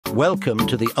Welcome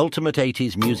to the Ultimate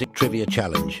 80s Music Trivia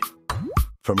Challenge.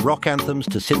 From rock anthems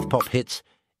to synth-pop hits,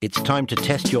 it's time to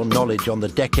test your knowledge on the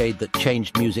decade that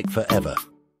changed music forever.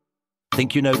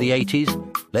 Think you know the 80s?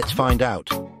 Let's find out.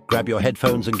 Grab your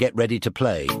headphones and get ready to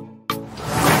play.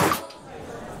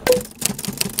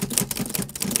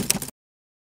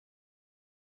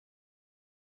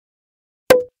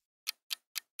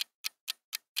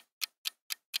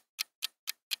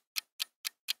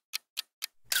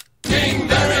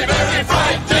 Very, very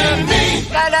frightening.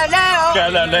 Galileo.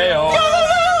 Galileo.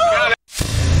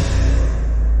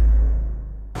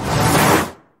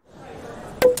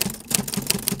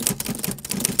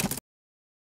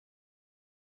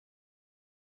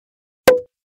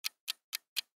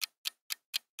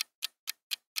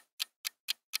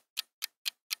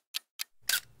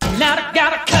 Now I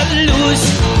gotta cut loose,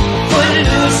 pull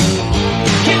loose,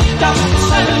 kicked off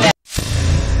Sunday.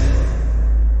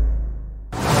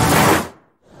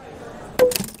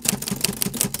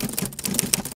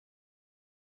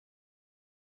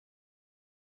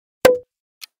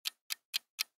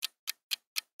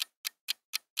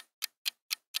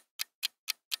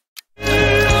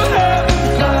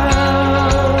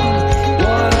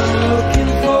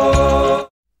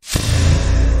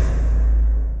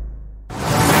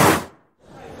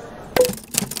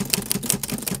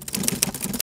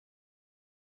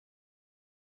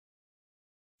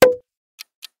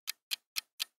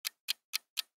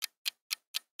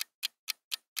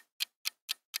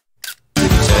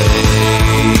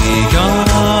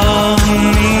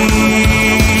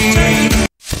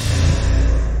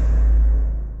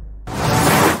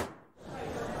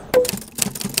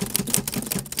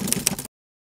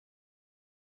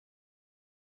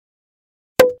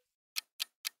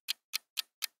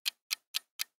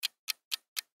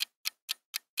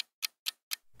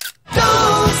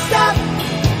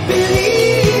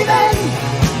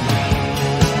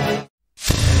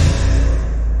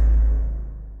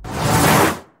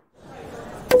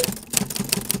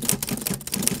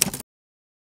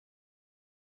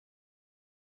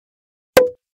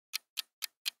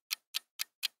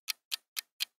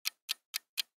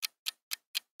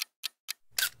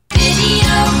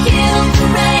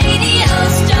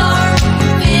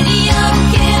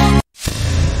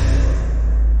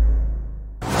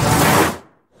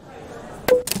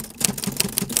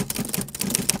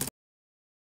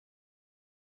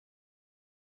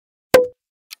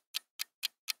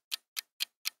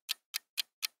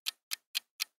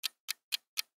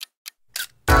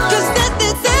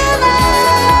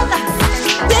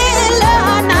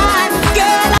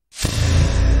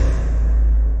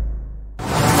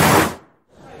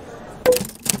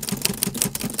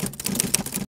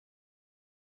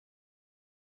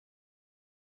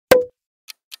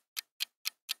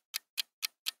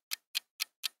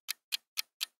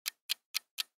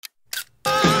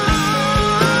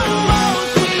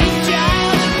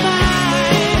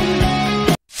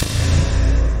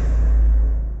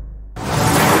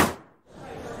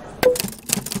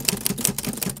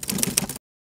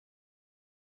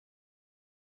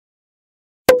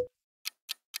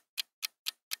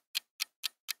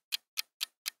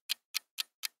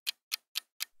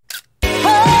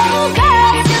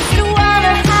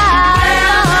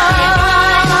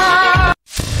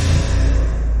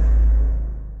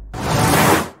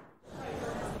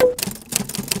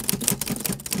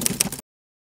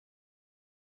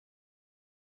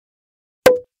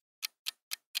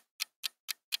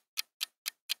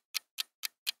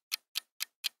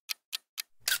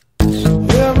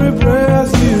 Every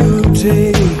breath you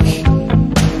take,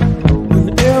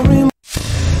 and every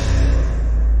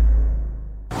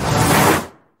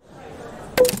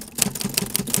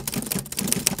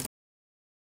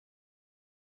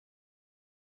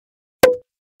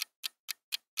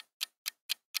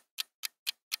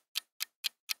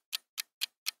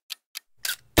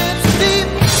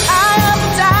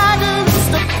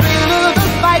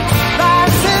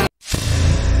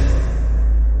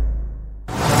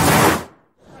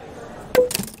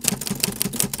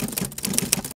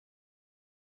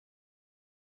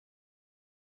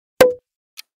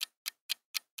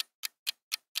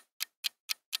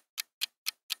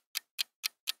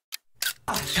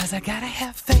cause I gotta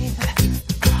have faith.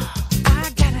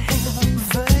 I gotta have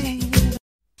faith.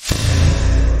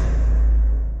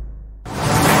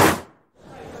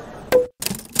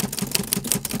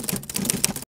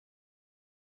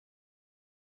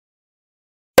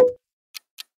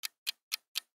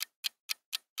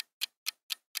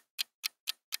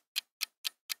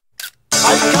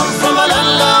 I come from a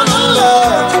land of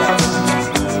love.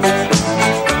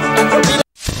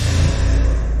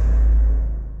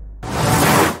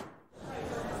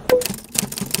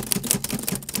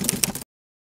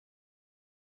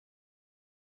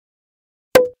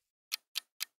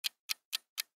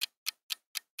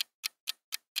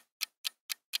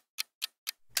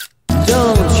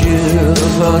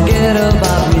 forget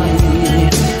about me.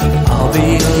 I'll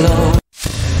be alone.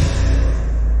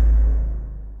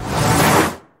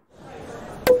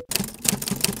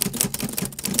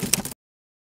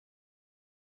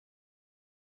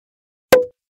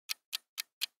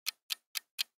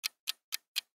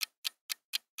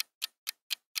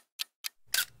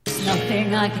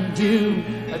 Nothing I can do,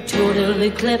 a total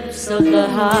eclipse of the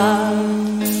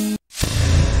heart.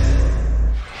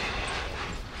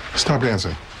 Stop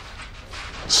dancing.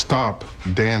 Stop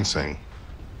dancing.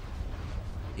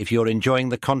 If you're enjoying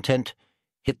the content,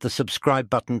 hit the subscribe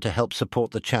button to help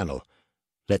support the channel.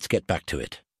 Let's get back to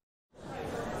it.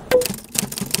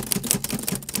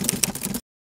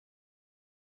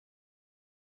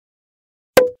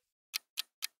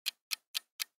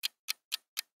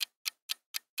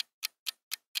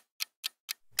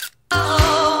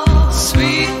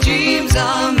 Sweet dreams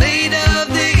are made of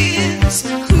these.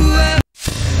 Whoever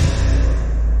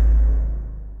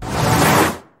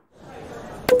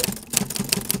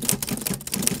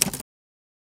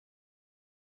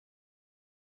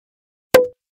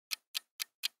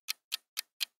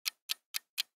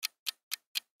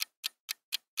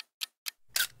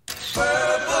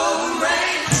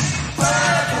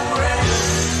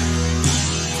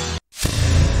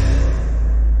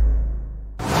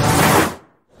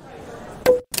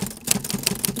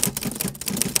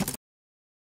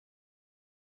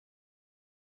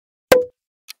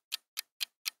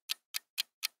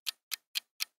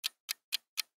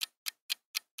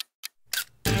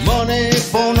money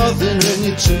for nothing and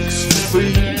your chicks for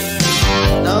free.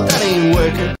 Now that ain't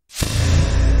working.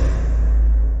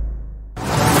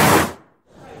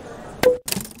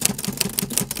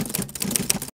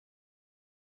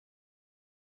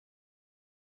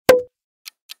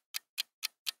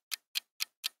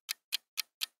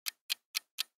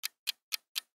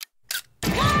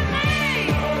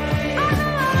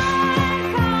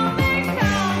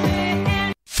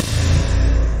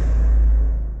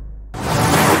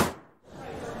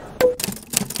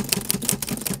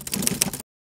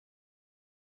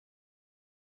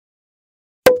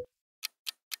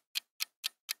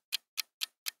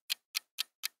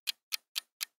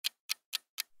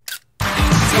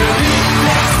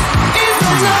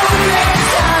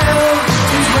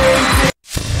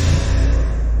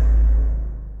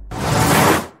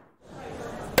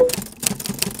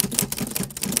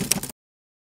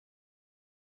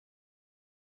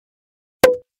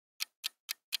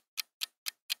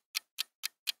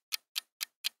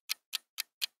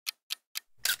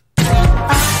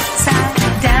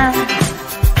 Upside down,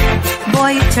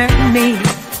 boy, you turn me.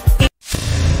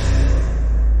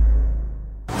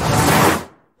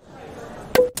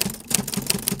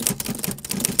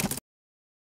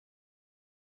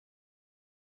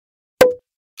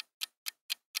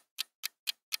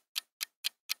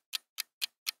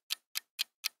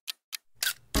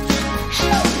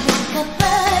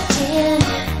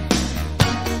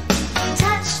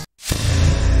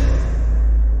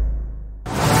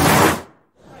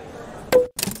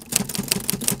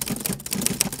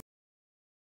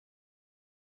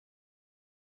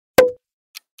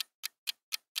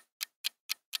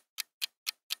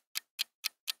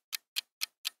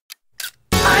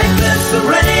 the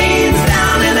rains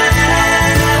down in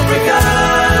Africa.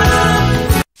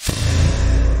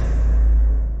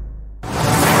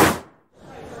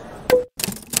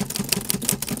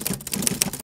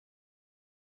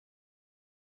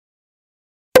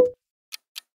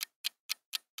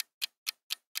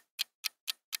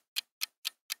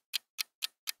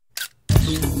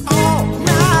 All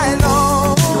night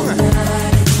long,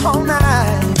 all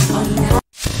night.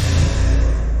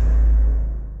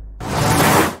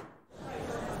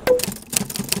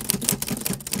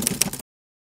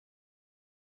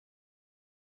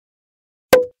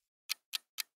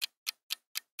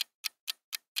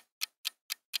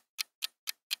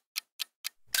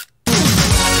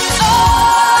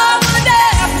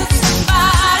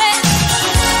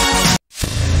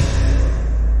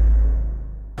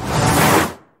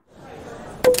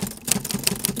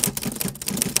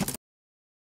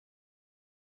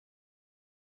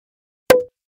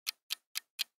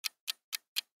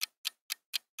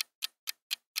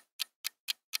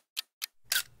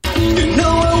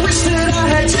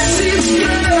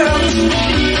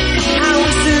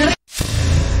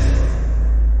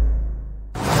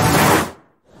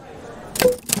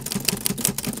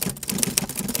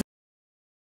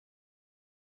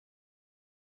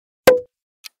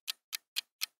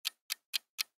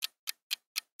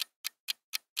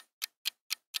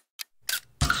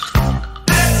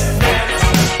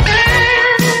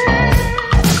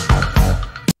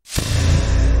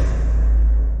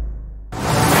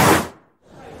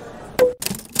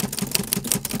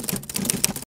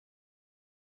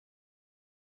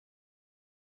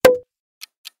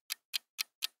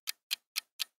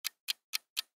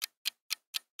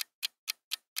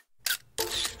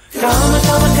 Come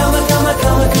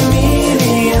a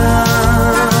chameleon.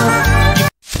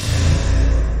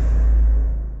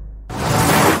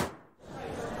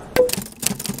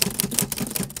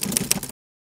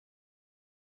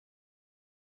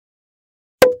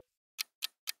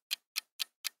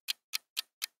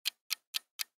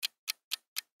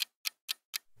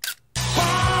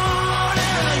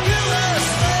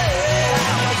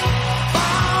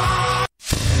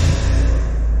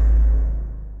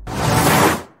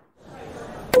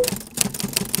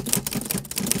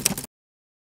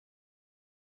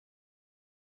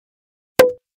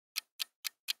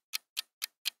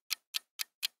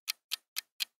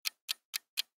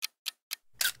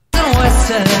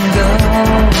 Western girl.